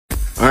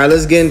All right,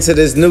 let's get into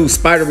this new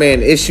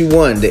Spider-Man issue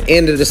 1, the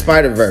end of the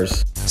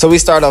Spider-Verse. So we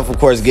start off, of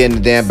course, getting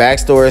the damn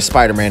backstory of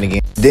Spider-Man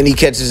again. Then he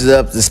catches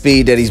up to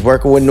speed that he's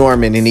working with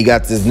Norman and he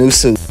got this new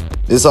suit.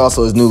 This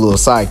also his new little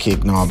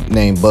sidekick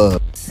named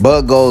Bug.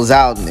 Bug goes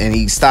out and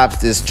he stops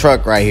this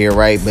truck right here,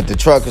 right? But the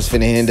truck was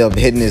finna end up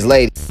hitting his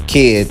lady,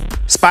 kid.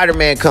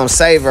 Spider-Man comes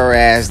save her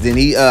ass, then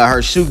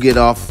her shoe get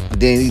off,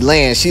 then he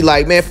lands. She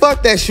like, man,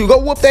 fuck that shoe, go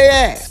whoop their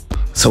ass.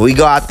 So we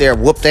go out there,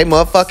 whoop they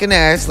motherfucking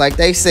ass like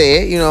they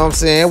said, you know what I'm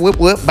saying? Whip,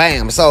 whip,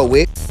 bam, so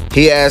whip.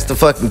 He asked the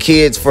fucking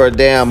kids for a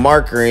damn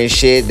marker and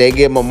shit. They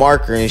give him a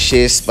marker and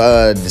shit.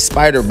 The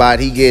spider bot,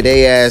 he get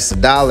their ass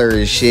 $1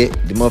 and shit.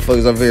 The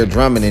motherfuckers over here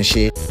drumming and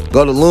shit.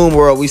 Go to Loom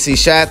World, we see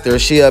Shatter.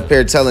 She up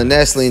here telling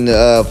Nestling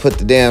to put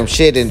the damn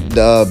shit and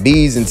the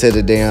bees into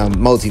the damn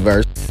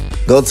multiverse.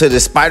 Go to the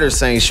Spider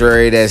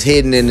Sanctuary that's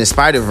hidden in the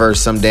Spider-Verse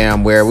some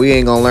damn where. We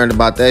ain't gonna learn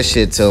about that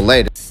shit till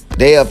later.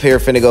 They up here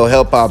finna go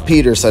help out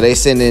Peter, so they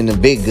send in the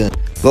big gun.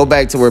 Go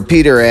back to where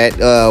Peter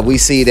at. We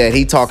see that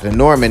he talking to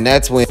Norman.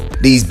 That's when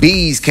these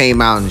bees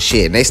came out and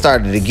shit. And they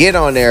started to get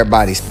on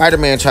everybody.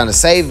 Spider-Man trying to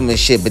save him and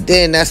shit. But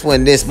then that's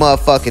when this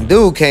motherfucking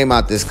dude came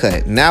out this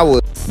cut. And that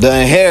was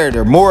the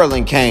Inheritor,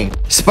 Moreland came.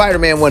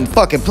 Spider-Man wasn't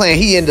fucking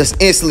playing. He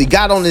instantly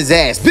got on his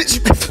ass.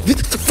 Bitch, what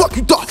the fuck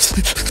you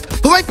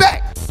thought? Right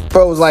back.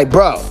 Bro was like,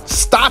 bro,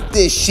 stop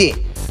this shit.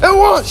 At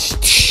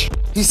once.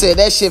 He said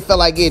that shit felt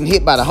like getting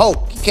hit by the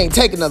Hulk. He can't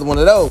take another one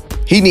of those.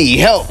 He need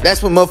help.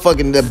 That's when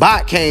motherfucking the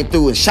bot came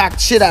through and shocked the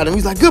shit out of him.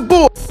 He's like, good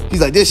boy.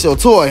 He's like, this your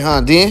toy,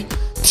 huh, then?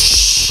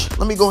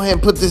 Let me go ahead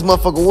and put this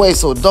motherfucker away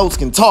so adults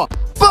can talk.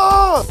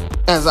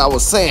 As I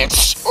was saying,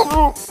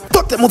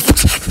 fuck that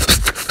motherfucker.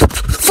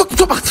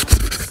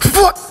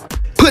 Fuck.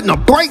 Putting the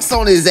brakes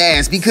on his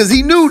ass because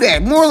he knew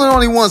that Moreland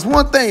only wants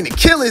one thing, to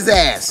kill his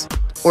ass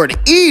or to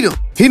eat him.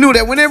 He knew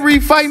that whenever he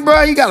fighting,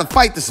 bro, he gotta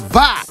fight to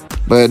survive.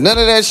 But none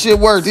of that shit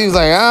worked. He was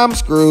like, I'm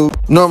screwed.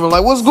 Norman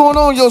like, what's going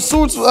on? Your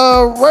suit's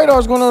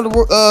radar's going on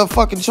the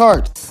fucking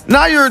charts.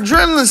 Now your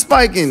adrenaline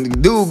spiking. The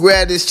dude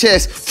grabbed his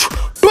chest.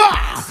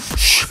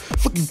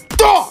 Fucking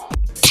dog.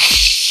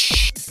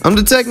 I'm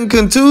detecting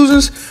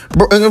contusions,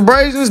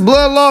 abrasions,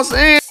 blood loss,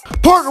 and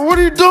Parker, what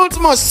are you doing to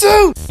my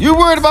suit? You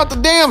worried about the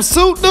damn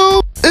suit,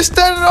 dude? It's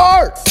state of the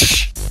art.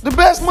 The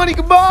best money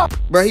can buy.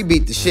 Bro, he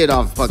beat the shit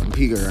off fucking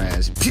Peter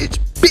ass. Bitch.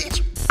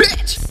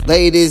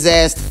 Laid his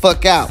ass the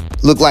fuck out.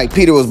 Looked like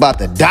Peter was about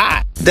to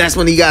die. That's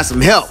when he got some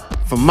help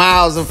from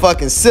Miles and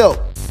fucking Silk.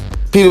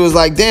 Peter was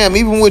like, damn,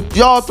 even with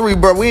y'all three,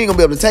 bro, we ain't gonna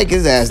be able to take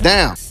his ass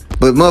down.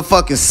 But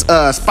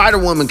motherfucking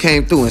Spider-Woman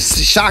came through and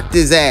shocked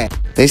his ass.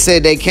 They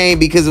said they came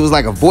because it was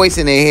like a voice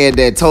in their head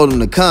that told them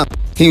to come.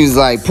 He was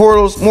like,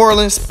 portals,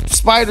 Moreland,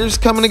 spiders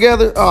coming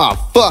together? Oh,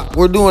 fuck,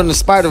 we're doing the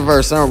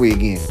Spider-Verse, aren't we,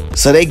 again?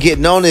 So they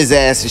getting on his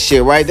ass and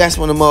shit, right? That's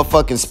when the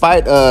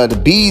motherfucking the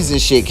bees and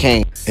shit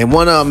came. And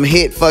one of them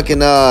hit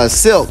fucking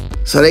Silk.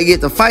 So they get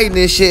to fighting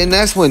and shit, and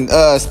that's when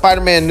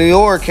Spider-Man New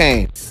York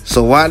came.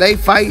 So while they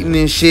fighting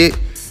and shit,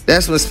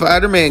 that's when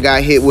Spider-Man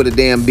got hit with a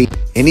damn bee.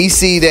 And he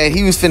see that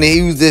he was finna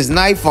use this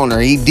knife on her.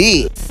 He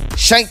did.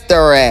 Shanked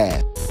her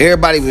ass.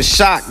 Everybody was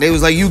shocked. They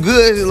was like, you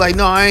good? He's like,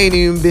 no, I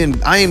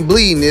ain't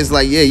bleeding. It's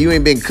like, yeah, you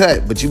ain't been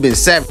cut, but you been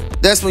severed.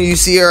 That's when you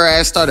see her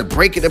ass started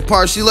breaking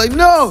apart. She's like,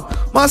 no,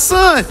 my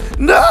son,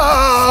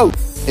 no.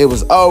 It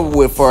was over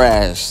with for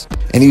ass.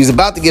 And he was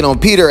about to get on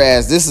Peter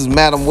ass. This is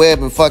Madam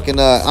Web and fucking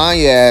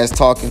Anya ass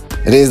talking.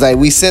 It is like,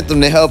 we sent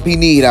them the help he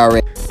need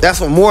already. That's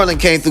when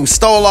Moreland came through,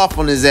 stole off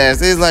on his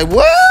ass. It's like,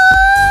 what?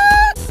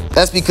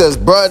 That's because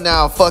bruh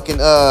now fucking,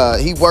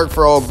 he worked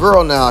for old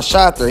girl now,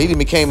 Shatter. He done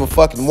became a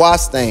fucking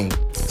wasp thing.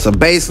 So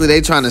basically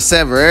they trying to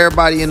sever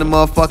everybody in the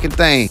motherfucking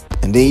thing.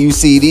 And then you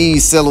see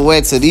these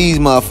silhouettes of these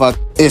motherfuckers.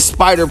 It's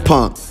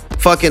Spider-Punk.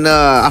 Fucking,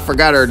 I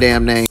forgot her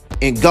damn name.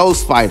 And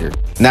Ghost Spider.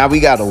 Now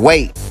we gotta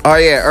wait. Oh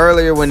yeah,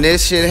 earlier when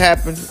this shit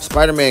happened,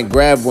 Spider-Man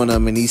grabbed one of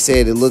them and he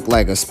said it looked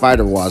like a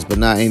spider wasp, but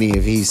not any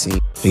of he's seen.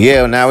 But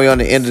yeah, now we on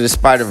the end of the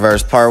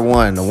Spider-Verse, part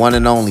 1, the one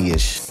and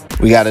only-ish.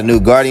 We got a new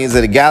Guardians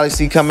of the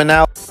Galaxy coming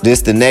out.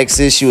 This the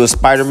next issue of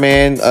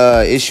Spider-Man,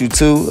 issue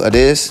 2 of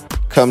this.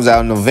 Comes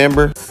out in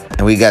November.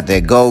 And we got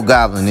that Gold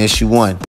Goblin, issue 1.